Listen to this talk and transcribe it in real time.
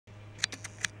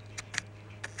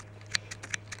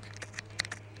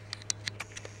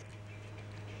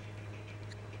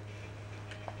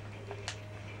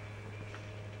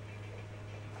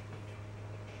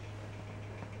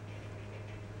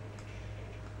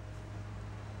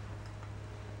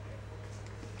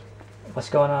What's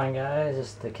going on, guys?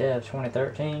 It's the Kev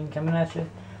 2013 coming at you.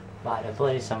 About to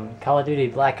play some Call of Duty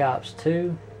Black Ops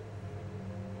 2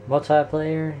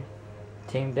 multiplayer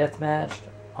team deathmatch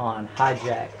on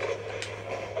Hijack.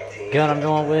 Gun I'm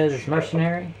going with is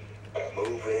Mercenary.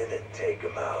 Move in and take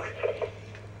them out.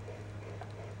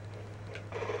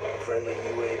 Friendly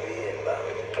UAV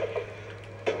inbound.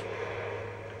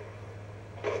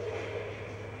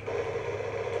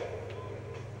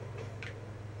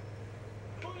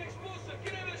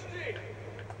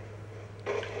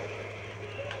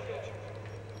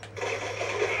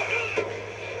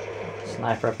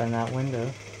 Sniper up in that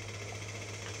window.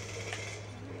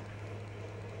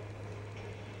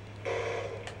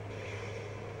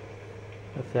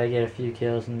 Hopefully I get a few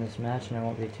kills in this match and it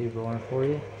won't be too boring for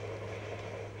you.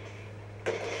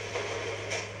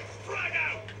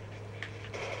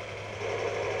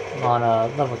 I'm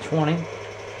on level 20.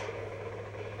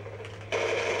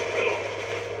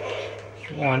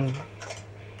 One.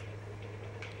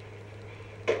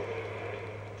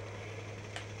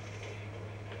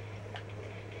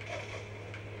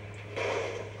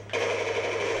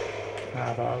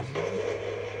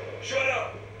 Shut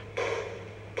up!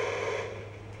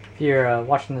 If you're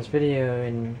watching this video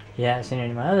and you haven't seen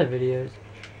any of my other videos,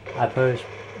 I post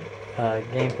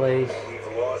gameplays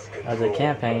of the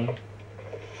campaign.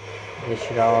 They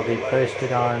should all be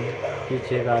posted on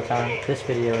YouTube by the time this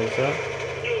video is up.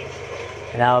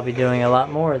 And I'll be doing a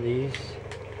lot more of these.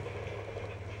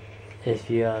 If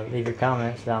you leave your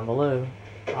comments down below,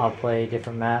 I'll play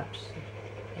different maps,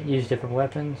 use different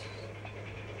weapons,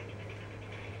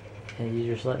 and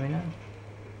you just let me know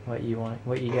what you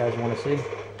guys want to see,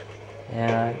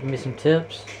 and give me some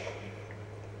tips.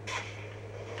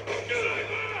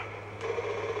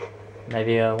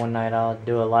 Maybe one night I'll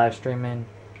do a live streaming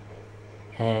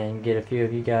and get a few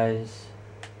of you guys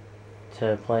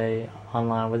to play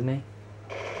online with me.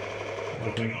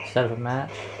 We can set up a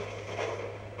match.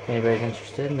 If anybody's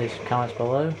interested, leave some comments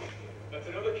below. That's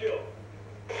another kill.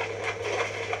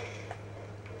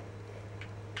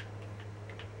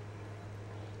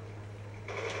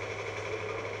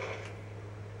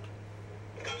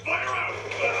 Fire out!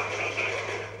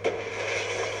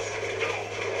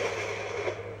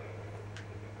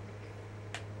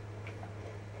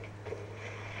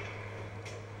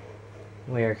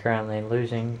 We are currently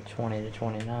losing 20 to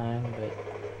 29, but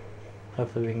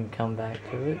hopefully we can come back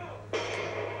to it.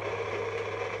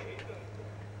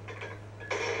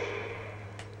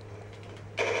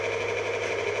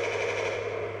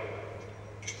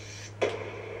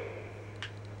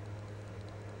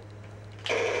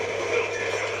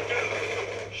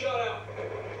 Shut up!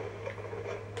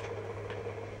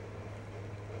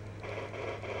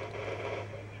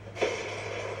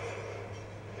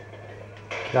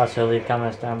 You can also leave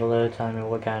comments down below telling me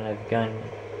what kind of gun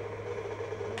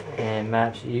and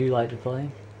maps you like to play.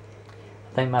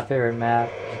 I think my favorite map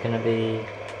is going to be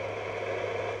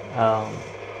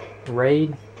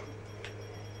Raid,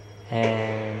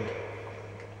 and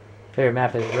favorite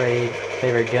map is Raid.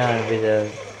 Favorite gun would be the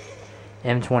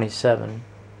M27.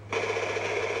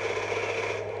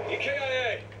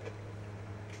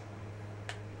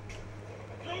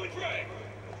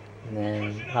 And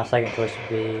then my second choice would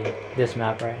be this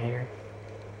map right here.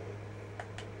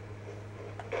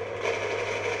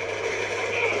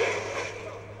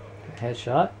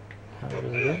 Headshot. That was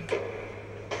really good.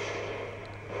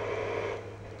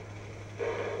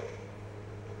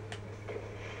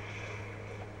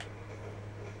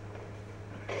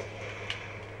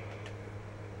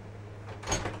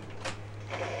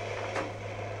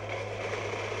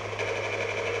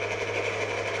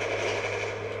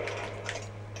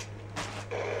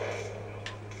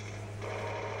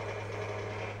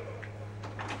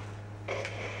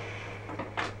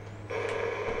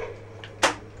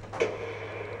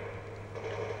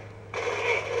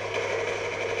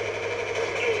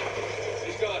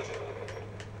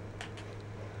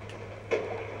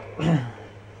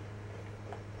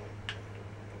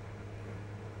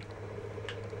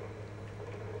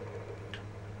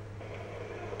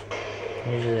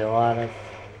 Usually a lot of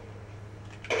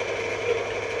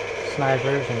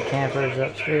snipers and campers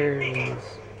upstairs.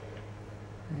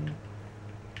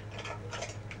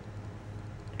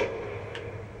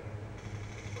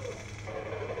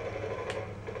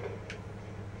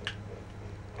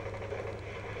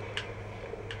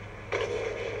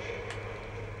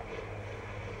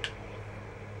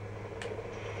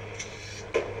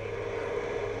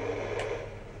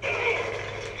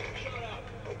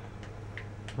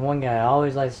 One guy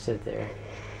always likes to sit there.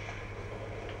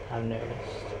 I've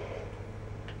noticed.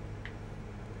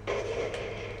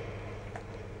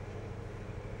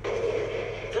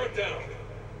 Turret down.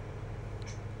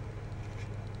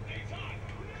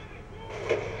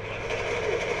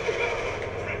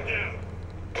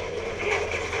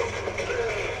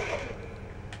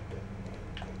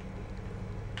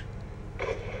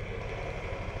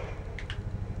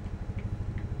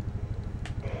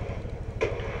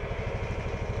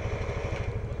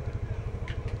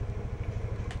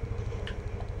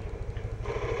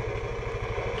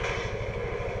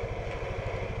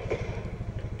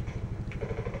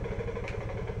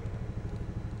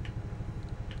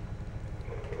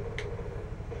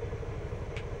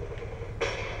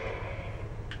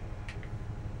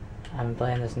 I've been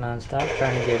playing this non-stop,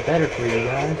 trying to get better for you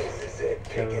guys. This is it.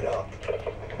 Pick it So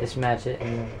up. this match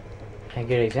isn't a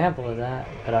good example of that,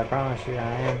 but I promise you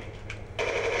I am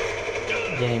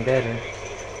getting better.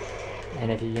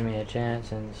 And if you give me a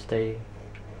chance and stay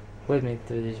with me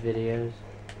through these videos,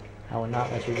 I will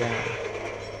not let you down.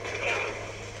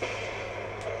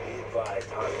 Be advised,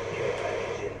 hostile care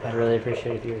package inbound. I'd really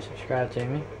appreciate if you would subscribe to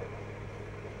me.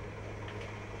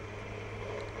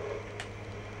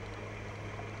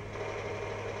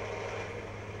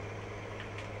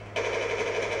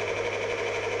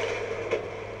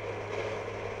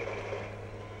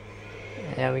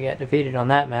 Yeah, we got defeated on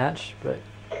that match, but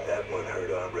That one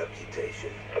hurt our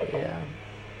reputation. yeah.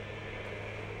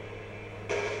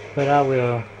 But I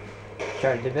will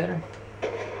try to do better.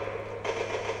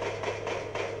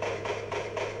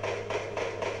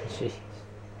 Jeez.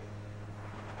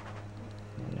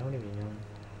 What are you doing?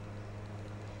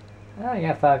 I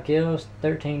got 5 kills,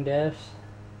 13 deaths,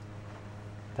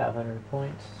 500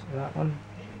 points for that one.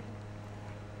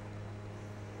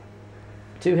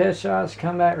 2 headshots,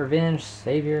 combat, revenge,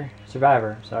 savior,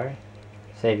 survivor, sorry.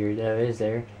 Savior though is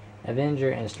there.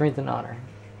 Avenger and strength and honor.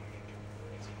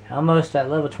 Almost at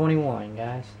level 21,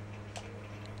 guys.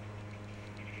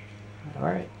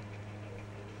 Alright.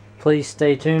 Please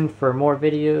stay tuned for more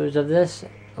videos of this.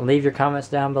 Leave your comments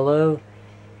down below.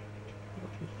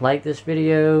 Like this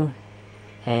video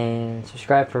and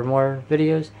subscribe for more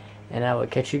videos. And I will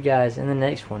catch you guys in the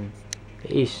next one.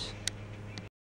 Peace.